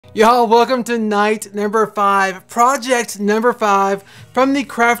Y'all, welcome to night number 5, project number 5 from the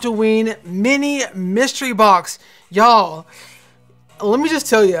Craft-O-Ween mini mystery box. Y'all, let me just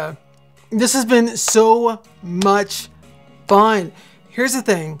tell you, this has been so much fun. Here's the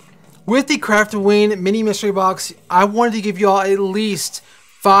thing, with the Craft-O-Ween mini mystery box, I wanted to give y'all at least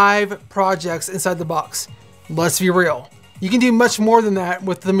 5 projects inside the box. Let's be real. You can do much more than that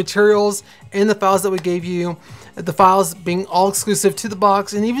with the materials and the files that we gave you. The files being all exclusive to the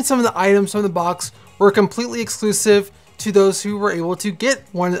box, and even some of the items from the box were completely exclusive to those who were able to get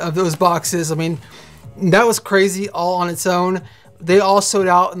one of those boxes. I mean, that was crazy all on its own. They all sold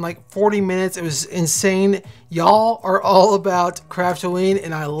out in like 40 minutes. It was insane. Y'all are all about Craft-O-Ween,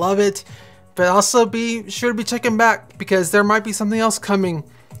 and I love it. But also be sure to be checking back, because there might be something else coming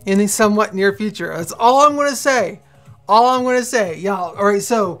in the somewhat near future. That's all I'm going to say. All I'm going to say, y'all. All right,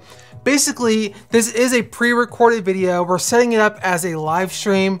 so basically, this is a pre-recorded video. We're setting it up as a live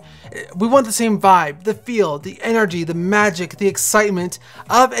stream. We want the same vibe, the feel, the energy, the magic, the excitement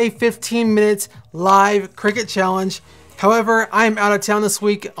of a 15-minute live Cricut challenge. However, I am out of town this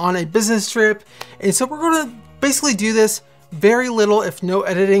week on a business trip, and so we're going to basically do this very little, if no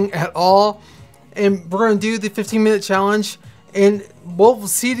editing at all. And we're going to do the 15-minute challenge, and we'll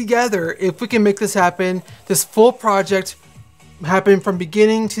see together if we can make this happen, this full project happen from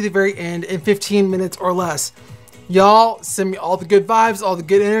beginning to the very end in 15 minutes or less. Y'all send me all the good vibes, all the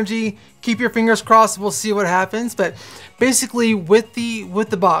good energy. Keep your fingers crossed. We'll see what happens. But basically, with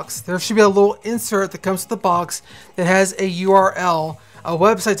the box, there should be a little insert that comes with the box that has a URL, a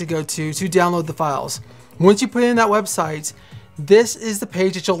website to go to download the files. Once you put in that website, this is the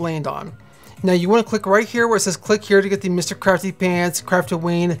page that you'll land on. Now you want to click right here where it says click here to get the Mr. Crafty Pants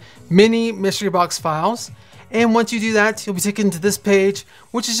Craft-O-Ween mini mystery box files. And once you do that, you'll be taken to this page,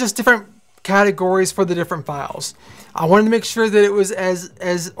 which is just different categories for the different files. I wanted to make sure that it was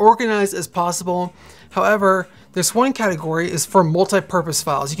as organized as possible. However, this one category is for multi-purpose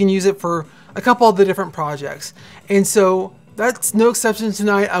files. You can use it for a couple of the different projects. And so that's no exception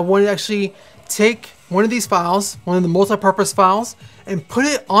tonight. I wanted to actually take one of these files, one of the multi-purpose files, and put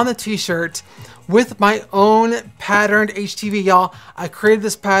it on the t-shirt with my own patterned HTV. Y'all, I created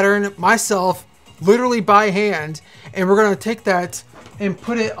this pattern myself, literally by hand, and we're going to take that and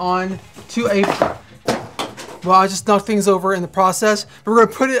put it on to a, well, I just knocked things over in the process. We're going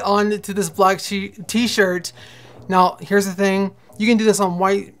to put it on to this black t-shirt. Now, here's the thing. You can do this on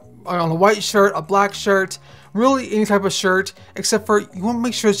a white shirt, a black shirt, really any type of shirt, except for you want to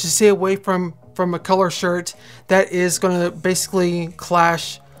make sure to stay away from a color shirt that is going to basically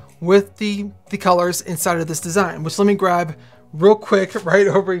clash with the colors inside of this design, which let me grab real quick right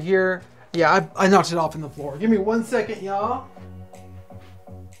over here. Yeah, I knocked it off in the floor. Give me 1 second, y'all.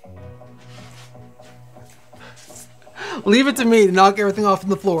 Leave it to me to knock everything off in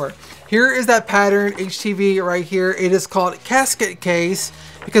the floor. Here is that pattern HTV right here. It is called Casket Case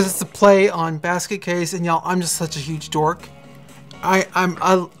because it's a play on basket case. And y'all, I'm just such a huge dork. I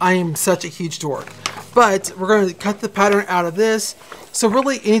am such a huge dork. But we're going to cut the pattern out of this. So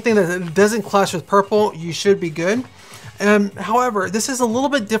really anything that doesn't clash with purple, you should be good. However, this is a little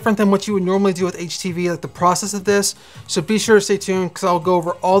bit different than what you would normally do with HTV, like the process of this. So be sure to stay tuned because I'll go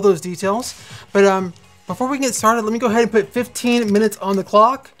over all those details. But before we get started, let me go ahead and put 15 minutes on the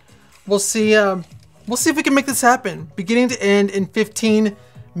clock. We'll see if we can make this happen, beginning to end in 15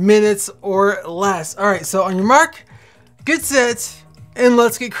 minutes or less. All right, so on your mark, get set, and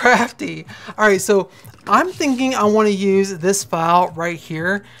let's get crafty. All right, so I'm thinking I want to use this file right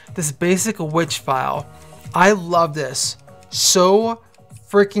here, this basic witch file. I love this so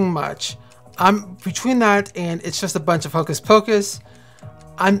freaking much. I'm between that and it's just a bunch of hocus pocus.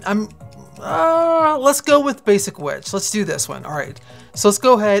 Let's go with basic witch. Let's do this one. All right. So let's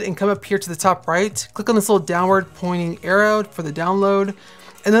go ahead and come up here to the top right. Click on this little downward pointing arrow for the download.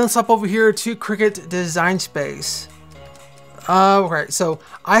 And then let's hop over here to Cricut Design Space. Alright, so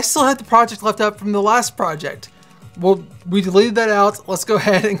I still had the project left up from the last project. Well, we deleted that out. Let's go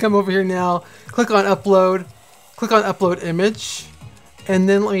ahead and come over here now. Click on upload. Click on upload image. And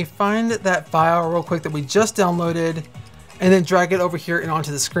then let me find that file real quick that we just downloaded. And then drag it over here and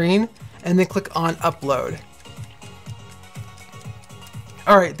onto the screen. And then click on upload.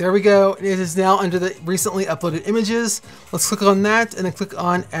 Alright, there we go. It is now under the recently uploaded images. Let's click on that and then click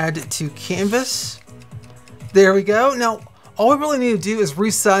on add to canvas. There we go. Now, all we really need to do is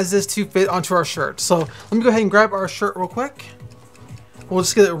resize this to fit onto our shirt. So let me go ahead and grab our shirt real quick. We'll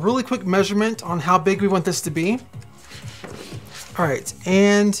just get a really quick measurement on how big we want this to be. All right,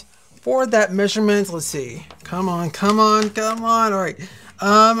 and for that measurement, let's see. Come on, come on, come on. All right.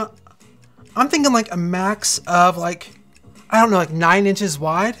 I'm thinking like a max of like I don't know, like 9 inches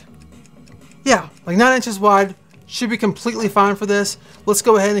wide. Yeah, like 9 inches wide. Should be completely fine for this. Let's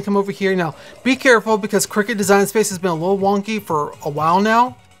go ahead and come over here. Now, be careful because Cricut Design Space has been a little wonky for a while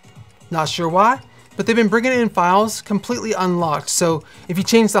now. Not sure why, but they've been bringing in files completely unlocked. So if you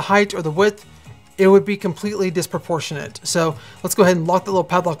change the height or the width, it would be completely disproportionate. So let's go ahead and lock the little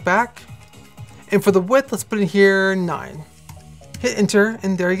padlock back. And for the width, let's put in here 9. Hit enter,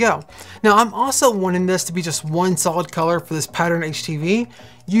 and there you go. Now, I'm also wanting this to be just one solid color for this pattern HTV.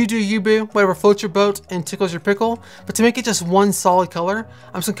 You do you, boo, whatever floats your boat and tickles your pickle. But to make it just one solid color,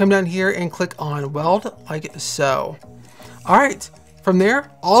 I'm just gonna come down here and click on weld, like so. All right, from there,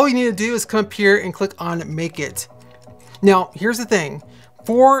 all we need to do is come up here and click on make it. Now, here's the thing.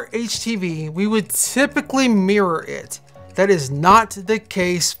 For HTV, we would typically mirror it. That is not the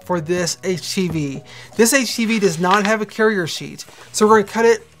case for this HTV. This HTV does not have a carrier sheet. So we're gonna cut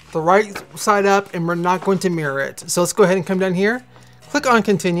it the right side up and we're not going to mirror it. So let's go ahead and come down here, click on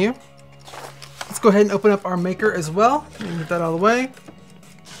continue. Let's go ahead and open up our maker as well. Get that out of the way.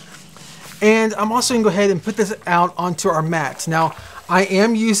 And I'm also gonna go ahead and put this out onto our mat. Now, I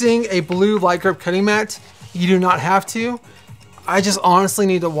am using a blue light grip cutting mat. You do not have to. I just honestly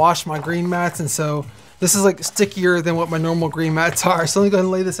need to wash my green mats, and so this is like stickier than what my normal green mats are. So let me go ahead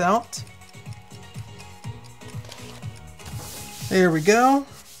and lay this out. There we go.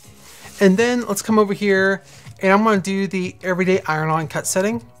 And then let's come over here and I'm gonna do the everyday iron-on cut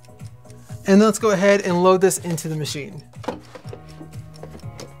setting. And then let's go ahead and load this into the machine.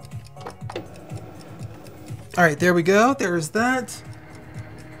 All right, there we go, there's that.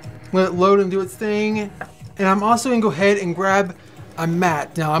 Let it load and do its thing. And I'm also gonna go ahead and grab a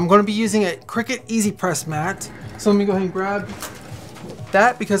mat. Now I'm gonna be using a Cricut Easy Press mat. So let me go ahead and grab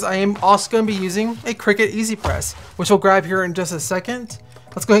that because I am also gonna be using a Cricut Easy Press, which we'll grab here in just a second.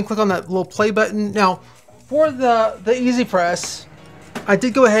 Let's go ahead and click on that little play button. Now for the Easy Press, I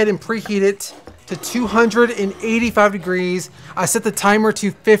did go ahead and preheat it to 285 degrees. I set the timer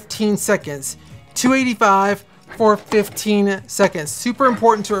to 15 seconds. 285 for 15 seconds. Super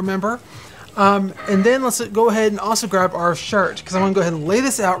important to remember. And then let's go ahead and also grab our shirt because I'm gonna go ahead and lay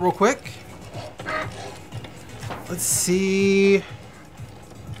this out real quick. Let's see.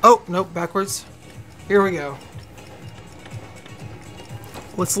 Oh, nope, backwards. Here we go.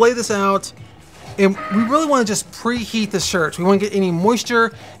 Let's lay this out. And we really want to just preheat the shirt. We want to get any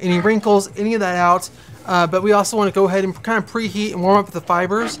moisture, any wrinkles, any of that out. But we also want to go ahead and kind of preheat and warm up the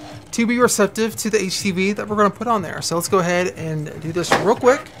fibers to be receptive to the HTV that we're going to put on there. So let's go ahead and do this real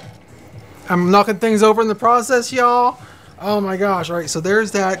quick. I'm knocking things over in the process, y'all. Oh my gosh. All right, so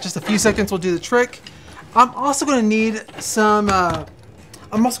there's that. Just a few seconds will do the trick. I'm also going to need some,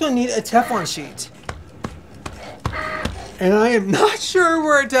 I'm also going to need a Teflon sheet. And I am not sure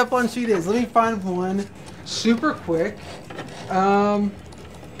where a Teflon sheet is. Let me find one super quick.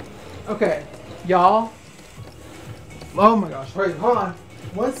 Okay, y'all. Oh my gosh, wait, hold on.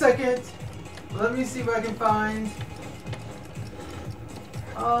 1 second. Let me see if I can find.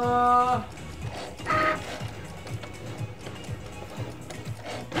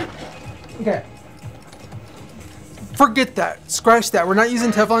 Okay. Forget that. Scratch that. We're not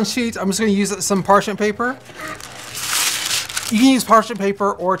using Teflon sheets. I'm just going to use some parchment paper. You can use parchment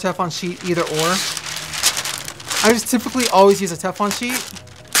paper or a Teflon sheet, either or. I just typically always use a Teflon sheet.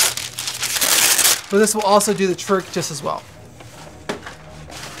 But this will also do the trick just as well.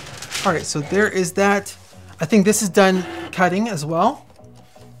 All right, so there is that. I think this is done cutting as well.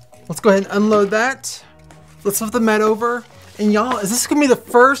 Let's go ahead and unload that. Let's flip the mat over. And y'all, is this gonna be the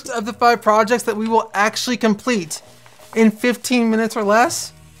first of the 5 projects that we will actually complete in 15 minutes or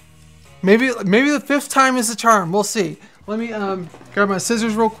less? Maybe the 5th time is the charm, we'll see. Let me grab my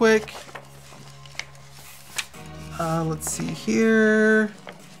scissors real quick. Let's see here.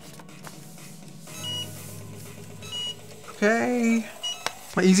 Okay,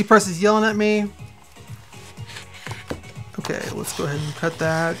 my Easy Press is yelling at me. Okay, let's go ahead and cut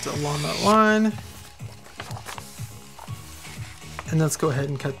that along that line. And let's go ahead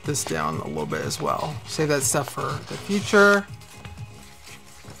and cut this down a little bit as well. Save that stuff for the future.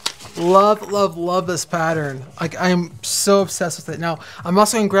 Love, love, love this pattern. Like, I am so obsessed with it. Now, I'm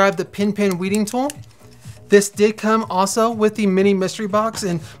also gonna grab the pin weeding tool. This did come also with the mini mystery box.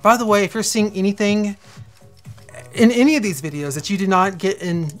 And by the way, if you're seeing anything in any of these videos that you did not get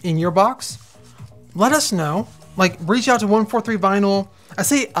in your box, let us know. Like, reach out to 143 Vinyl. I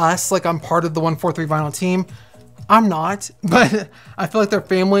say us, like I'm part of the 143 Vinyl team. I'm not, but I feel like they're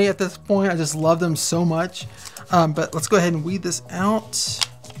family at this point. I just love them so much. But let's go ahead and weed this out.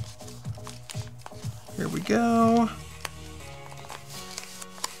 Here we go.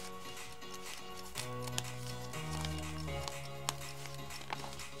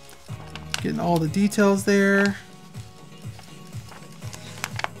 Getting all the details there.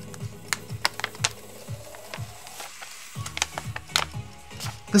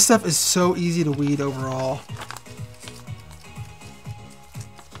 This stuff is so easy to weed overall.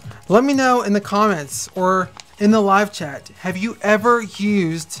 Let me know in the comments or in the live chat, have you ever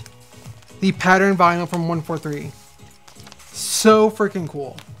used the pattern vinyl from 143? So freaking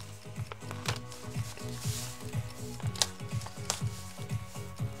cool.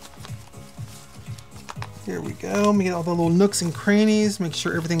 Here we go. Let me get all the little nooks and crannies, make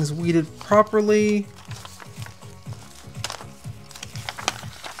sure everything's weeded properly.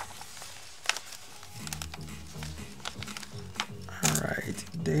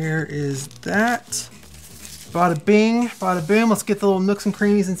 There is that. Bada bing, bada boom. Let's get the little nooks and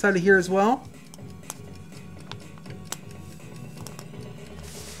crannies inside of here as well.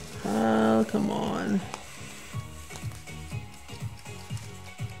 Oh, come on.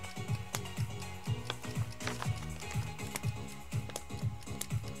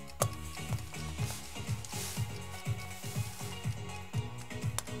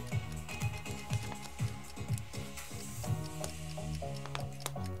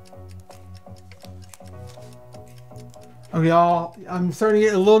 Okay, y'all, I'm starting to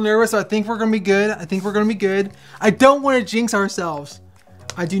get a little nervous. So I think we're gonna be good. I think we're gonna be good. I don't want to jinx ourselves.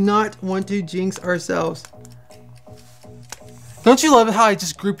 I do not want to jinx ourselves. Don't you love how I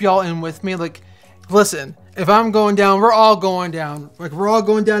just group y'all in with me? Like, listen, if I'm going down, we're all going down. Like, we're all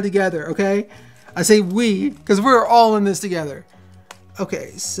going down together, okay? I say we, because we're all in this together.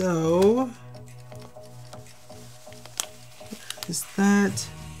 Okay, so... is that...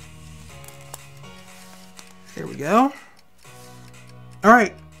 there we go. All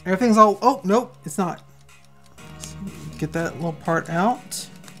right, everything's all, oh, nope, it's not. Let's get that little part out.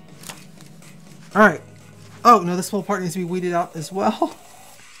 All right. Oh, no, this little part needs to be weeded out as well.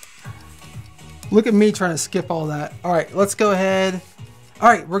 Look at me trying to skip all that. All right, let's go ahead. All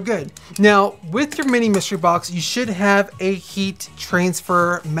right, we're good. Now, with your mini mystery box, you should have a heat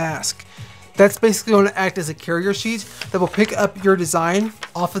transfer mask. That's basically going to act as a carrier sheet that will pick up your design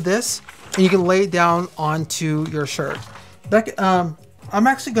off of this, and you can lay it down onto your shirt. I'm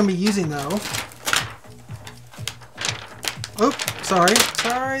actually going to be using though. Oh, sorry,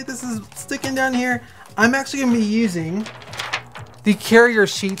 this is sticking down here. I'm actually going to be using the carrier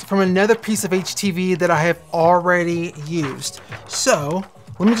sheet from another piece of HTV that I have already used. So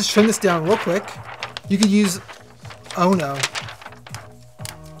let me just trim this down real quick. You could use, oh no.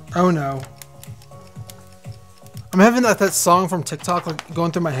 Oh no. I'm having that song from TikTok like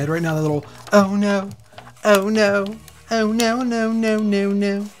going through my head right now, the little, oh no, oh no, oh no, no, no, no,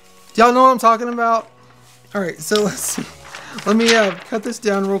 no. Do y'all know what I'm talking about? All right, so let's see. Let me cut this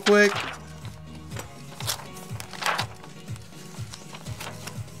down real quick.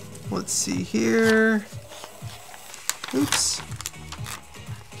 Let's see here. Oops.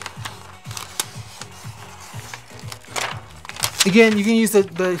 Again, you can use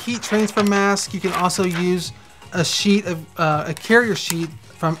the heat transfer mask. You can also use a sheet of a carrier sheet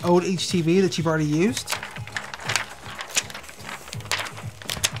from old HTV that you've already used.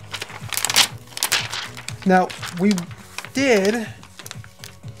 Now we did.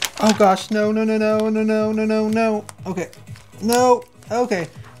 Oh gosh, no, no, no, no, no, no, no, no, no. Okay, no. Okay,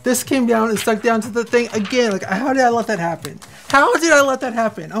 this came down and stuck down to the thing again. Like, how did I let that happen? How did I let that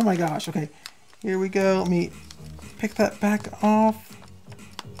happen? Oh my gosh. Okay, here we go. Let me pick that back off.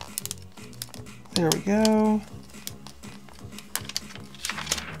 There we go.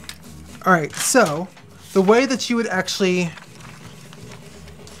 All right, so the way that you would actually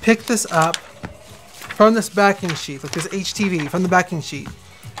pick this up from this backing sheet, like this HTV from the backing sheet,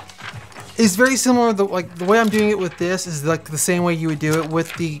 is very similar. The way I'm doing it with this is like the same way you would do it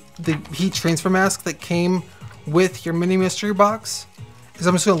with the heat transfer mask that came with your mini mystery box. Is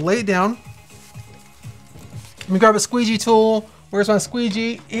I'm just gonna lay it down. Let me grab a squeegee tool. Where's my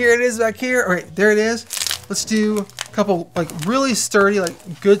squeegee? Here it is back here. All right, there it is. Let's do a couple like really sturdy,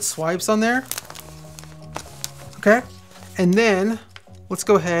 like good swipes on there. Okay, and then let's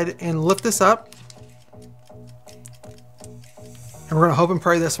go ahead and lift this up. And we're gonna hope and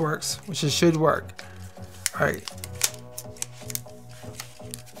pray this works, which it should work. All right.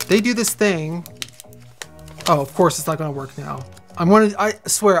 They do this thing. Oh, of course it's not gonna work now. I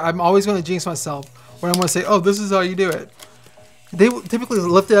swear, I'm always gonna jinx myself when I'm gonna say, oh, this is how you do it. They typically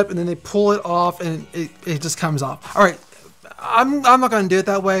lift it up and then they pull it off and it just comes off. All right, I'm not gonna do it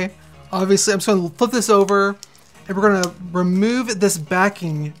that way. Obviously, I'm just gonna flip this over and we're gonna remove this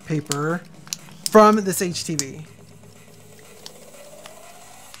backing paper from this HTV.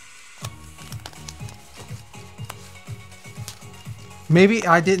 Maybe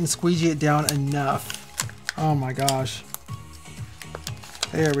I didn't squeegee it down enough. Oh my gosh.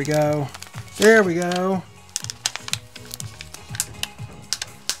 There we go. There we go.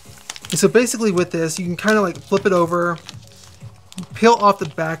 And so basically with this, you can kind of like flip it over, peel off the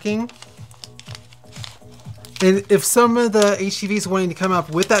backing. And if some of the HTVs wanting to come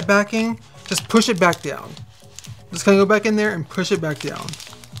up with that backing, just push it back down. Just kind of go back in there and push it back down.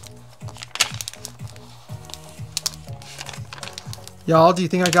 Y'all, do you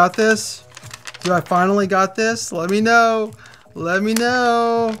think I got this? Do I finally got this? Let me know. Let me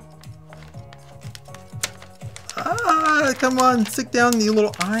know. Ah, come on, stick down the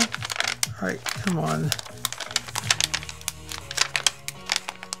little eye. All right, come on.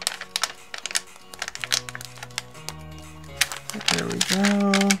 There we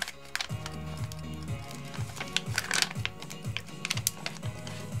go.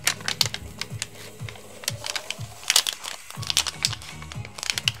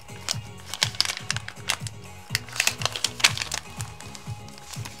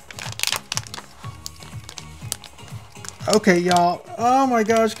 Okay, y'all. Oh my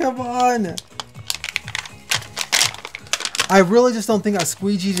gosh, come on. I really just don't think I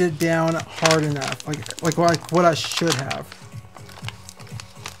squeegeed it down hard enough, like what I should have.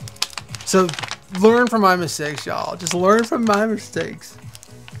 So learn from my mistakes, y'all. Just learn from my mistakes.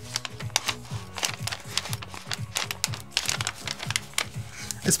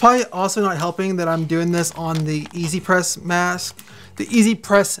 It's probably also not helping that I'm doing this on the Easy Press mask, the Easy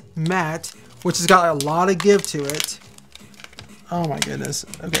Press mat, which has got a lot of give to it. Oh my goodness.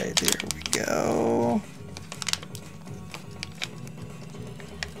 Okay, there we go.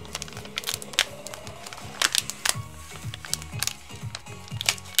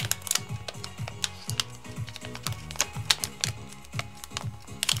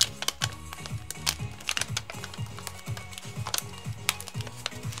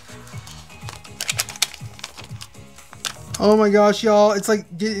 Oh my gosh, y'all, it's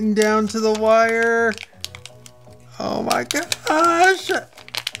like getting down to the wire. Oh my gosh.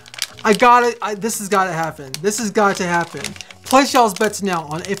 I got it. This has got to happen. This has got to happen. Place y'all's bets now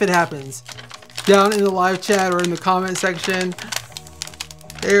on if it happens. Down in the live chat or in the comment section.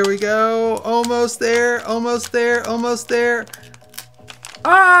 There we go. Almost there. Almost there. Almost there.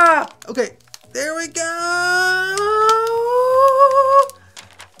 Ah! Okay. There we go.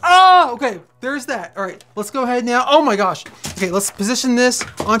 Oh, okay. There's that. All right. Let's go ahead now. Oh my gosh. Okay. Let's position this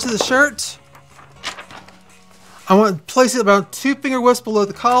onto the shirt. I want to place it about 2 finger widths below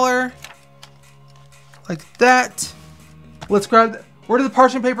the collar. Like that. Let's grab that. Where did the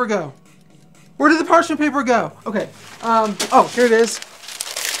parchment paper go? Where did the parchment paper go? Okay. Oh, here it is.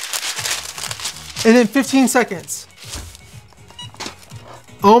 And then 15 seconds.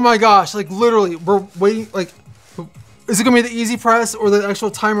 Oh my gosh. Like literally, we're waiting. Like, is it going to be the easy press or the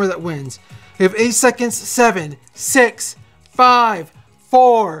actual timer that wins? We have 8 seconds. 7, 6, 5,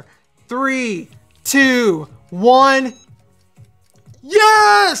 4, 3, 2, 1.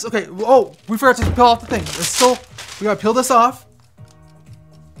 Yes! Okay. Oh, we forgot to peel off the thing. It's still, we gotta peel this off.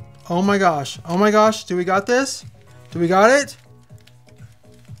 Oh my gosh. Oh my gosh. Do we got this? Do we got it?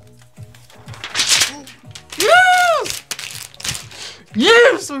 Yes!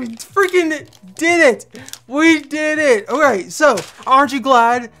 Yes! We freaking did it! We did it! Okay, so aren't you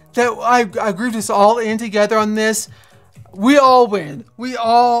glad that I grouped us all in together on this? We all win. We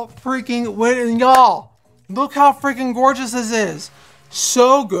all freaking win. And y'all, look how freaking gorgeous this is.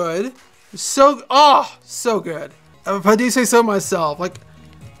 So good. So good. If I do say so myself, like,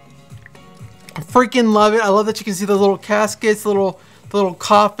 I freaking love it. I love that you can see the little caskets, the little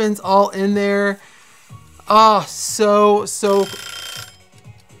coffins all in there. Ah, so.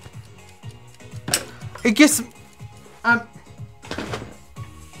 It gets,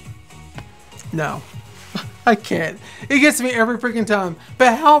 no, I can't. It gets me every freaking time.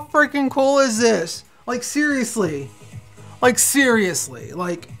 But how freaking cool is this? Like seriously,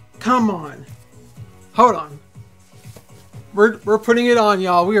 like come on. Hold on. We're putting it on,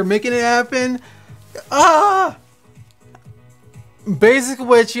 y'all. We are making it happen. Ah! Basic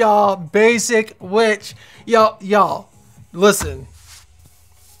witch, y'all. Basic witch. Y'all, listen.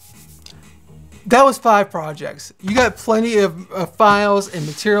 That was 5 projects. You got plenty of files and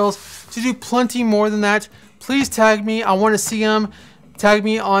materials to do plenty more than that. Please tag me. I want to see them. Tag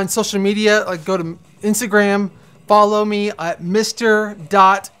me on social media. Like go to Instagram. Follow me at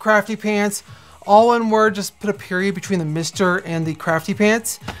Mr.CraftyPants. All one word, just put a period between the Mr. and the Crafty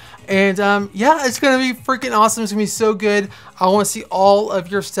Pants. And yeah, it's going to be freaking awesome. It's going to be so good. I want to see all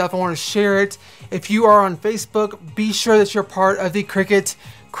of your stuff. I want to share it. If you are on Facebook, be sure that you're part of the Cricut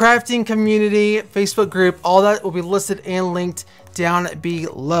Crafting Community Facebook group. All that will be listed and linked down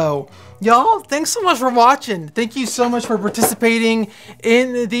below. Y'all, thanks so much for watching. Thank you so much for participating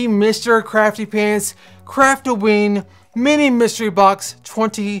in the Mr. Crafty Pants Craft-O-Ween Mini Mystery Box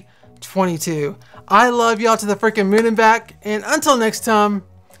 2022. I love y'all to the freaking moon and back. And until next time,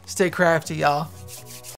 stay crafty, y'all.